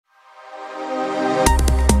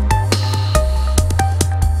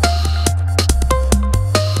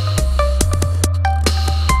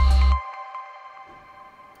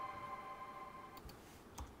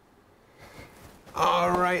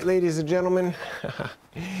ladies and gentlemen.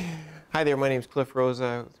 Hi there, my name is Cliff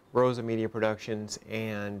Rosa, Rosa Media Productions,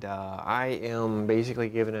 and I am basically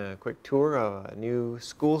giving a quick tour of a new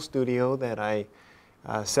school studio that I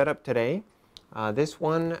set up today. This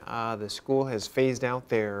one, the school has phased out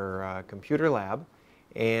their computer lab,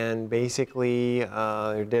 and basically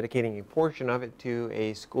they're dedicating a portion of it to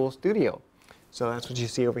a school studio. So that's what you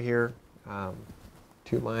see over here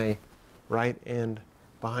to my right and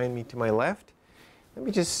behind me to my left. Let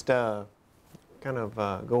me just kind of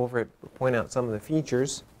go over it, point out some of the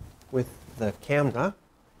features with the camera.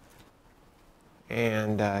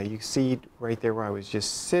 And you see right there where I was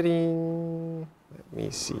just sitting. Let me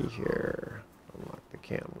see here. Unlock the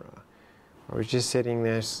camera. I was just sitting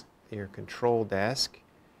there, your control desk.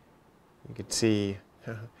 You can see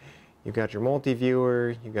you've got your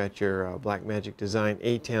multi-viewer, you've got your Blackmagic Design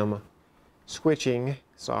ATEM switching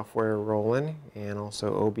software rolling, and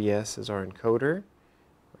also OBS is our encoder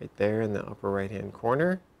right there in the upper right hand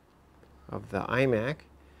corner of the iMac.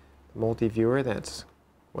 The multi-viewer, that's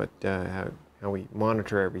what how we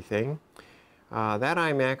monitor everything. That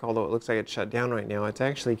iMac, although it looks like it's shut down right now, it's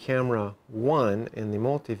actually camera 1 in the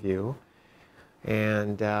multi-view.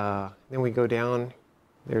 And then we go down,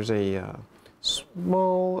 there's a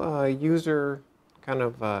small user kind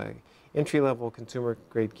of entry-level consumer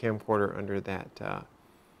grade camcorder under that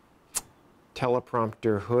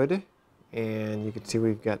teleprompter hood. And you can see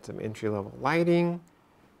we've got some entry-level lighting.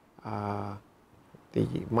 The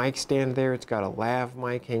mic stand there, it's got a lav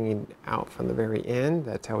mic hanging out from the very end.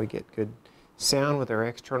 That's how we get good sound with our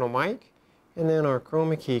external mic. And then our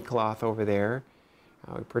chroma key cloth over there,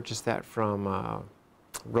 we purchased that from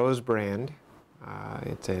Rose brand.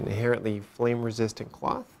 It's an inherently flame-resistant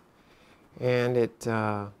cloth, and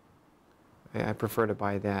I prefer to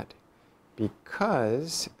buy that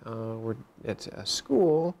because it's a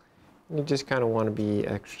school. You just kind of want to be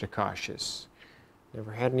extra cautious.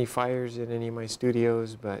 Never had any fires in any of my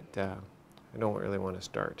studios, but I don't really want to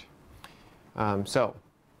start. Now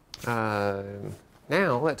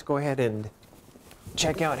let's go ahead and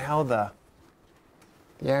check out how the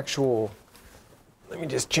actual, let me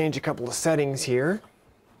just change a couple of settings here.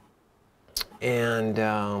 And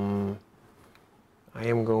I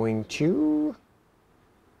am going to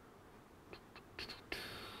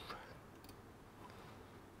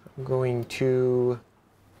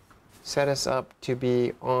set us up to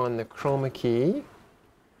be on the chroma key,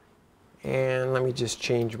 and let me just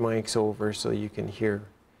change mics over so you can hear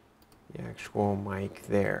the actual mic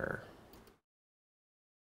there.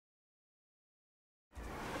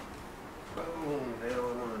 Boom, now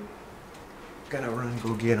I'm on. Gonna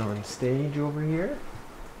go get on stage over here.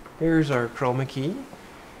 Here's our chroma key.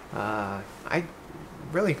 I'm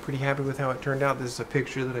really pretty happy with how it turned out. This is a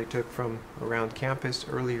picture that I took from around campus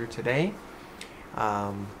earlier today.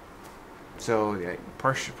 So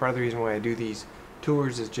part of the reason why I do these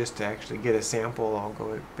tours is just to actually get a sample. I'll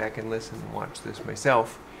go back and listen and watch this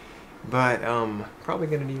myself. But probably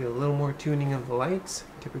going to need a little more tuning of the lights.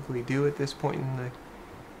 Typically do at this point in the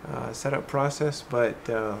setup process. But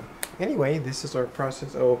anyway, this is our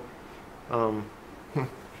process. Oh,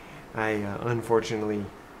 I unfortunately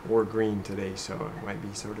wore green today, so it might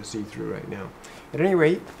be sort of see-through right now. At any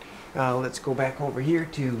rate, let's go back over here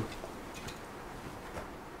to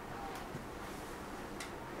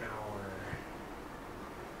our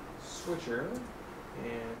switcher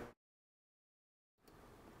and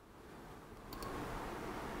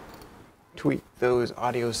tweak those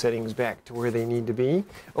audio settings back to where they need to be.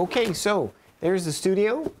 Okay, so there's the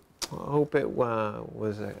studio. I hope it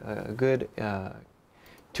was a good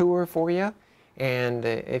tour for you. And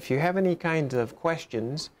if you have any kinds of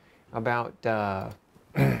questions about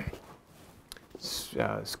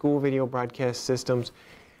school video broadcast systems,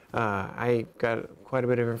 I got quite a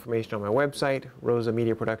bit of information on my website,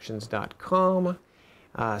 rosamediaproductions.com.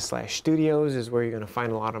 /studios is where you're going to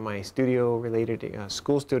find a lot of my studio-related,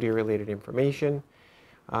 school studio-related information.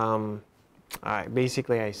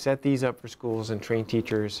 Basically, I set these up for schools and train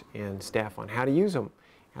teachers and staff on how to use them,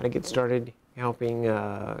 how to get started helping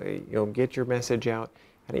get your message out,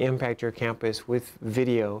 how to impact your campus with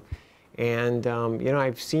video. And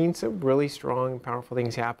I've seen some really strong, powerful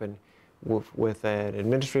things happen with an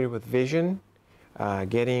administrator with vision,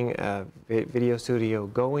 getting a video studio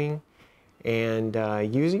going, and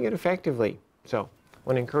using it effectively. So I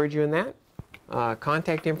want to encourage you in that.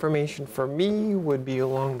 Contact information for me would be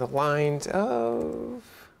along the lines of,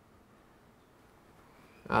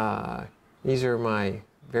 these are my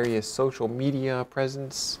various social media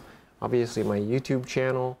presence, obviously my YouTube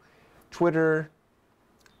channel, Twitter,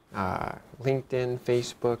 LinkedIn,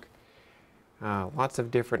 Facebook, lots of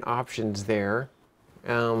different options there.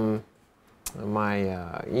 My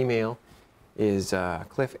email is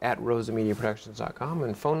cliff@rosamediaproductions.com,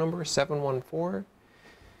 and phone number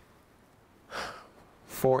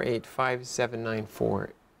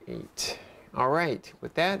 714-485-7948. All right,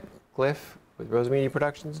 with that, Cliff with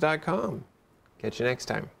rosamediaproductions.com. Catch you next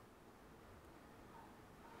time.